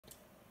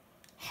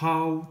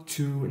how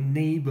to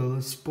enable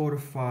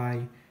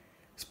Spotify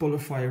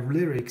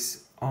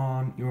lyrics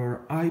on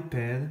your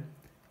iPad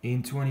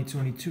in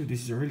 2022.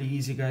 This is a really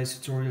easy guys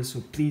tutorial, so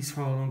please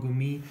follow along with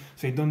me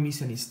so you don't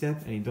miss any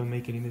step and you don't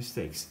make any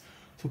mistakes.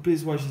 So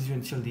please watch this video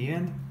until the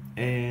end,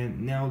 and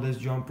now let's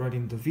jump right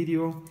into the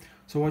video.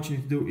 So what you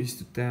need to do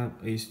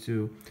is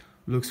to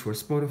look for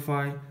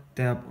Spotify,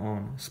 tap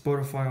on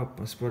Spotify,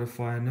 open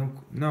Spotify.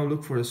 Now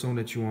look for the song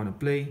that you want to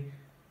play,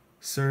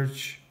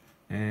 search,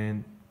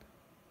 and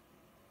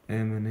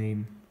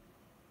Eminem,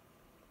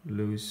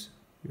 Lose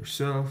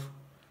Yourself.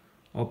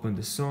 Open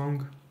the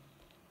song,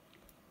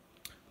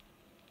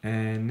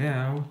 and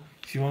now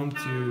if you want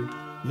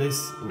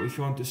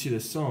to see the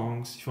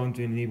songs, if you want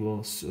to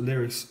enable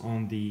lyrics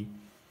on the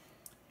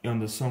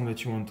song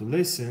that you want to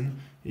listen,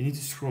 you need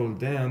to scroll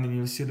down and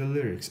you'll see the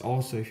lyrics.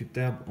 Also, if you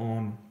tap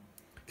on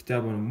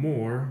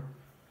more,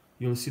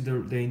 you'll see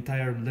the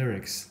entire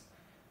lyrics.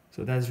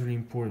 So that's really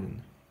important.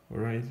 All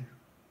right.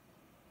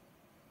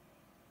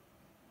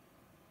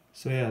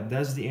 So yeah,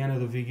 that's the end of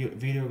the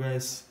video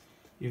guys.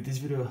 If this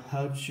video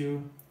helped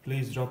you,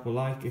 please drop a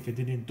like. If you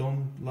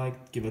don't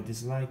like, give a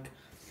dislike,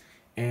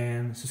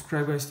 and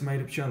subscribe guys to my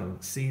YouTube channel.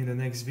 See you in the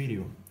next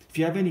video. If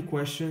you have any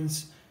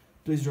questions,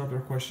 please drop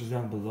your questions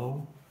down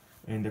below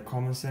in the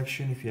comment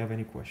section if you have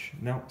any question.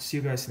 Now, see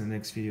you guys in the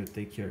next video.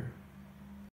 Take care.